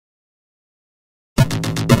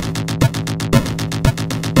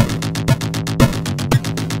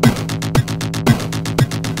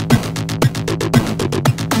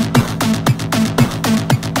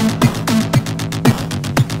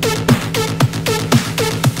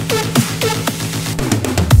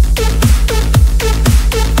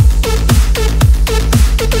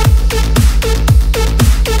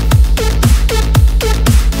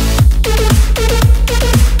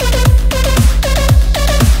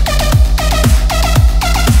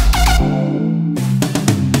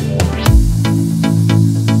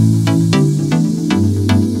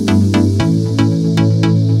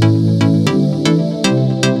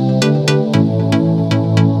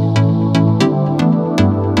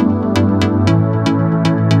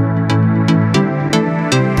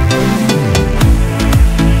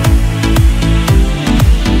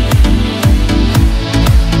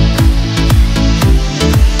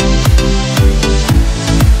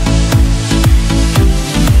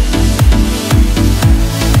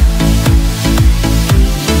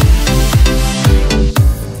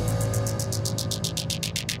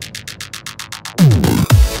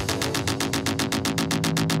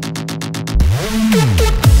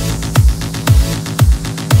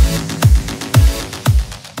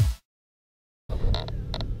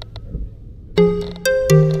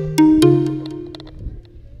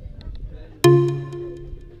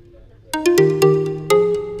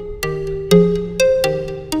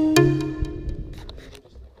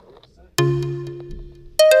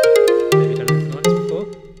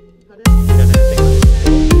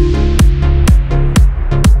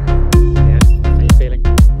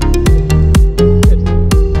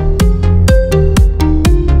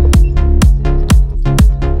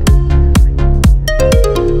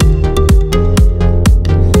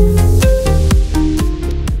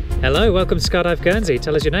Welcome to Skydive Guernsey.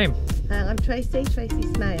 Tell us your name. I'm Tracey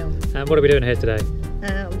Smale. And what are we doing here today?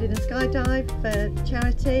 I'm doing a skydive for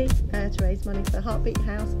charity to raise money for Heartbeat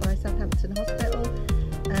House by Southampton Hospital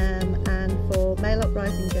and for Male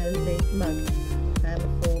Uprising Guernsey mug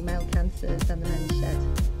for male cancers and the men's shed.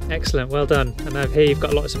 Excellent, well done. And I hear you've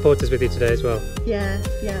got a lot of supporters with you today as well. Yeah,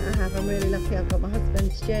 I have. I'm really lucky. I've got my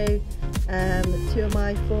husband Stu, 2 of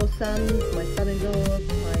my 4 sons, my son-in-law,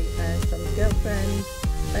 my son's girlfriend,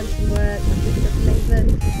 Benson work, my sister from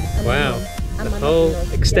England. Wow, the whole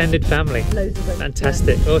extended family. Loads of them.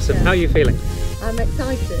 Fantastic, yeah. awesome. Yeah. How are you feeling? I'm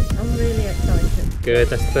excited. I'm really excited. Good,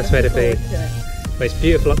 that's the best way to be. Well, it's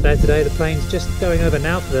beautiful up there today. The plane's just going over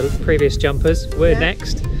now for the previous jumpers. We're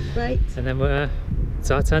next. Great. And then it's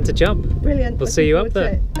our turn to jump. Brilliant. We'll see you up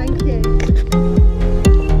there. Thank you.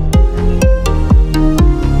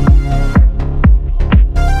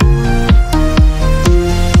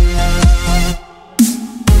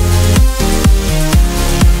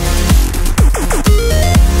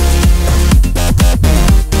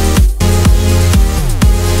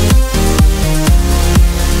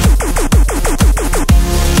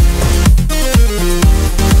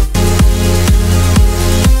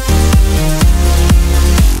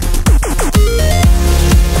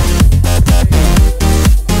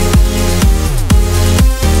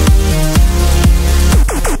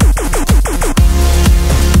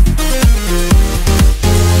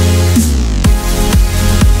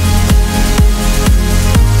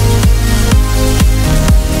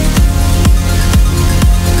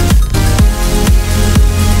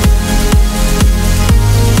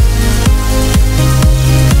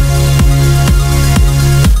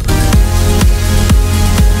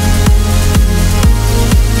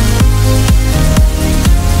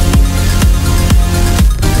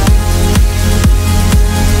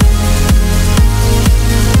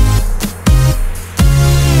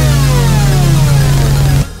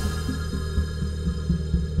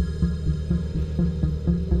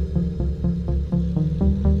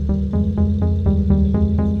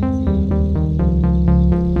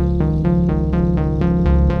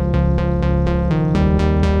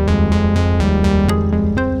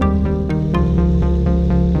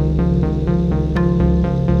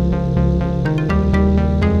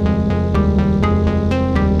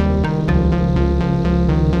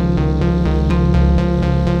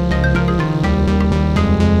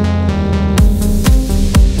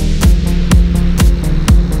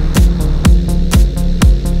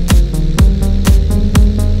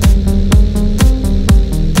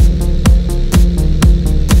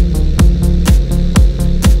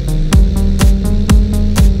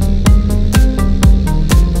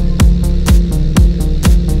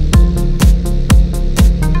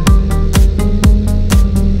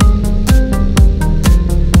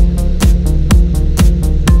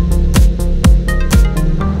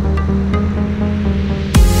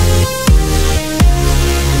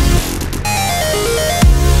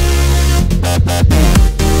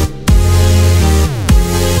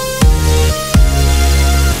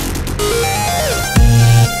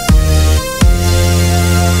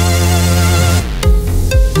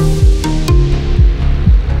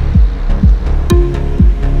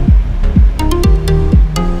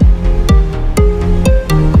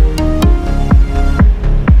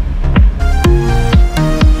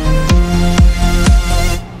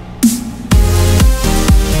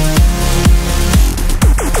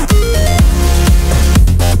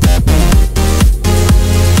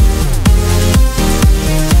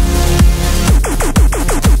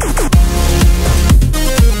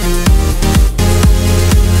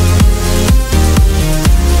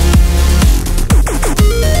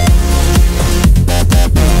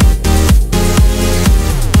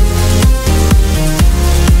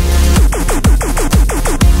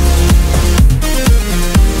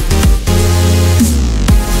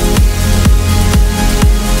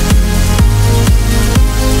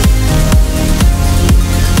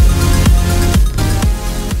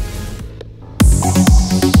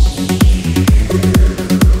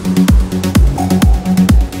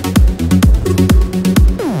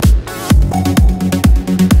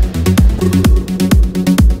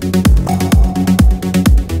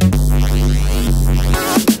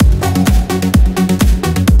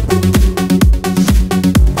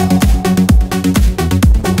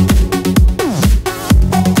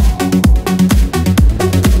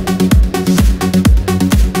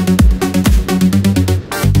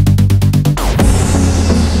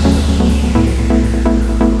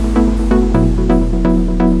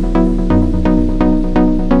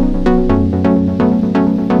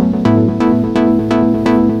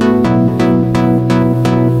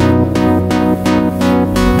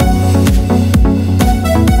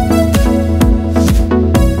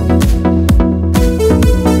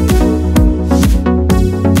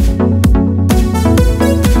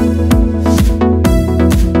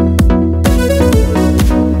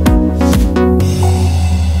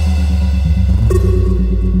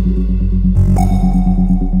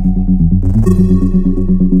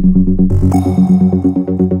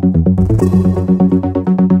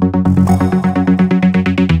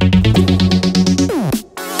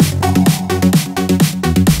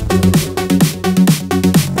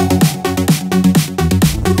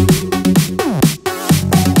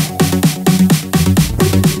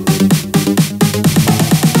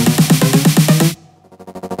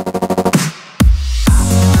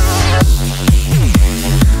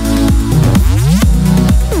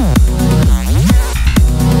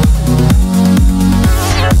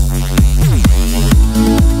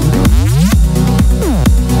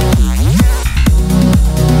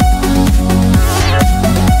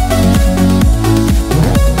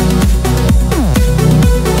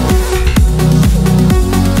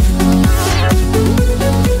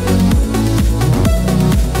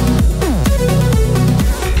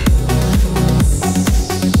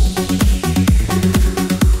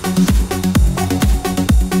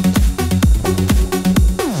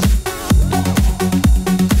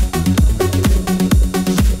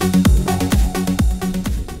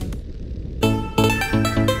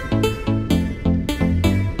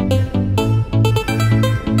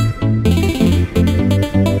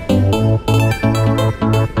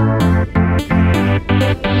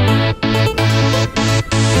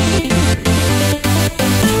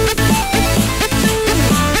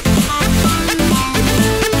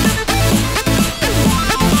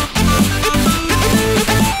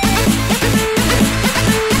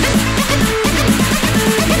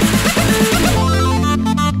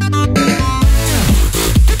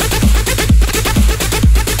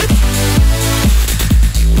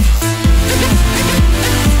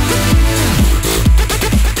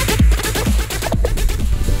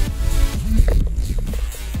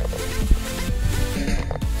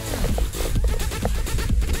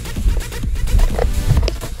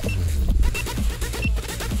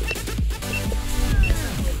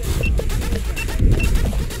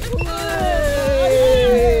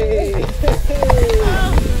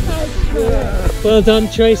 Well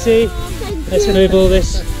done, Tracy. Let's move all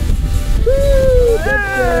this. Woo,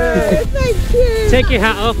 thank you. Take your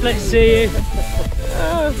hat off, let's see you.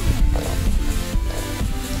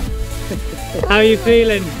 How are you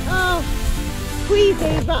feeling? Oh,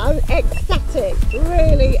 queasy, but I'm ecstatic.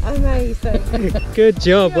 Really amazing. Good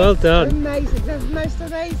job, well done. Amazing, the most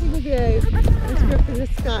amazing view. It's up in the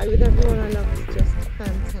sky with everyone I love. It's just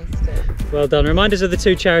fantastic. Well done. Remind us of the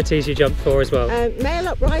two charities you jumped for as well. Male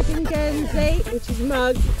Uprising Guernsey, which is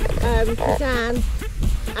Mug, for Dan,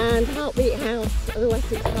 and Heartbeat House of the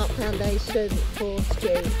Wessex Heart Foundation for Stu.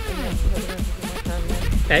 And that's for my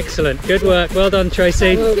family. Excellent, good work. Well done,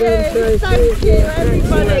 Tracy. Thank you,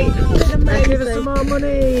 everybody. It's been amazing. Give us some more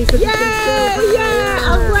money. Yeah,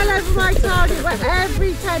 I'm well over my target where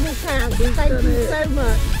every penny counts. Thank you so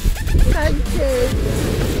much. Thank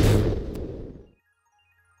you.